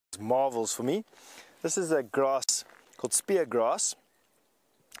marvels for me. This is a grass called spear grass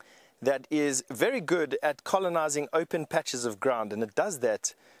that is very good at colonizing open patches of ground, and it does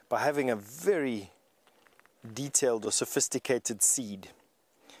that by having a very detailed or sophisticated seed.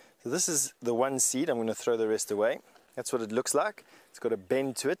 So this is the one seed. I'm going to throw the rest away. That's what it looks like. It's got a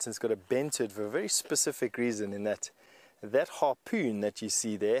bend to it, and it's got a bend to it for a very specific reason, in that harpoon that you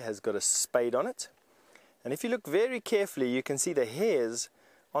see there has got a spade on it. And if you look very carefully, you can see the hairs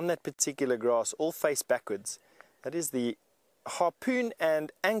on that particular grass all face backwards. That is the harpoon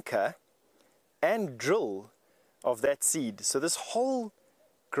and anchor and drill of that seed. So this whole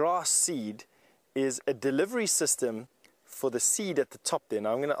grass seed is a delivery system for the seed at the top there.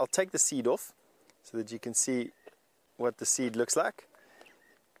 Now I'll take the seed off so that you can see what the seed looks like.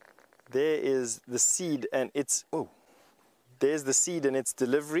 There is the seed and there's the seed and its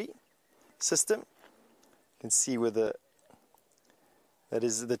delivery system. You can see where that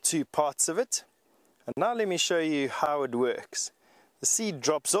is the two parts of it. And now let me show you how it works. The seed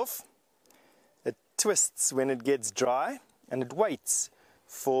drops off, it twists when it gets dry, and it waits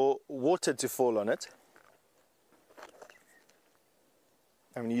for water to fall on it.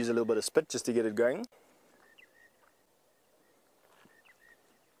 I'm going to use a little bit of spit just to get it going.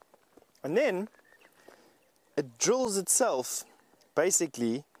 And then it drills itself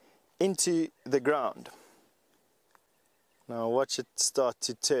basically into the ground. Now watch it start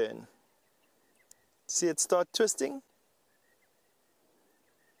to turn. See it start twisting?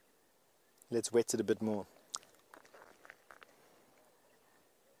 Let's wet it a bit more.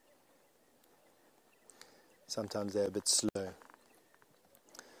 Sometimes they're a bit slow.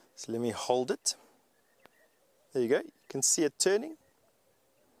 So let me hold it. There you go. You can see it turning.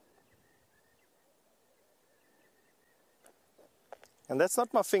 And that's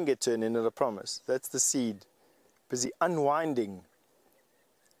not my finger turning it, I promise. That's the seed busy unwinding.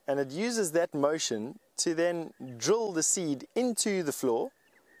 And it uses that motion to then drill the seed into the floor.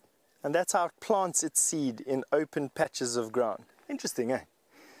 And that's how it plants its seed in open patches of ground. Interesting, eh?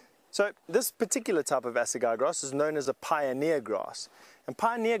 So this particular type of assegai grass is known as a pioneer grass. And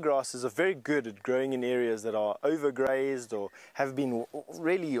pioneer grasses are very good at growing in areas that are overgrazed or have been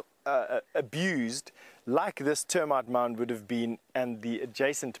really abused, like this termite mound would have been and the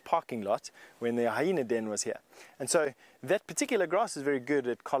adjacent parking lot when the hyena den was here. And so that particular grass is very good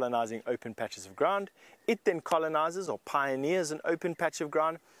at colonizing open patches of ground. It then colonizes or pioneers an open patch of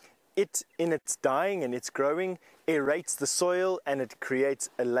ground. It, in its dying and its growing, aerates the soil, and it creates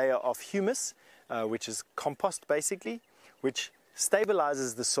a layer of humus, which is compost basically, which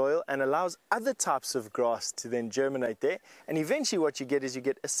stabilizes the soil and allows other types of grass to then germinate there. And eventually what you get is you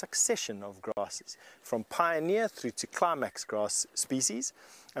get a succession of grasses from pioneer through to climax grass species.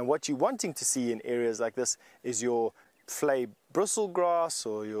 And what you're wanting to see in areas like this is your flay bristle grass,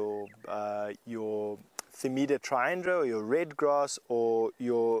 or your Themida triandra, or your red grass, or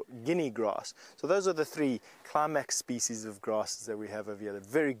your guinea grass. So those are the three climax species of grasses that we have over here. They're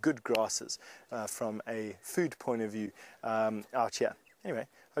very good grasses from a food point of view out here. Anyway,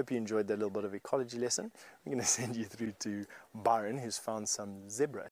 hope you enjoyed that little bit of ecology lesson. We're going to send you through to Byron, who's found some zebra.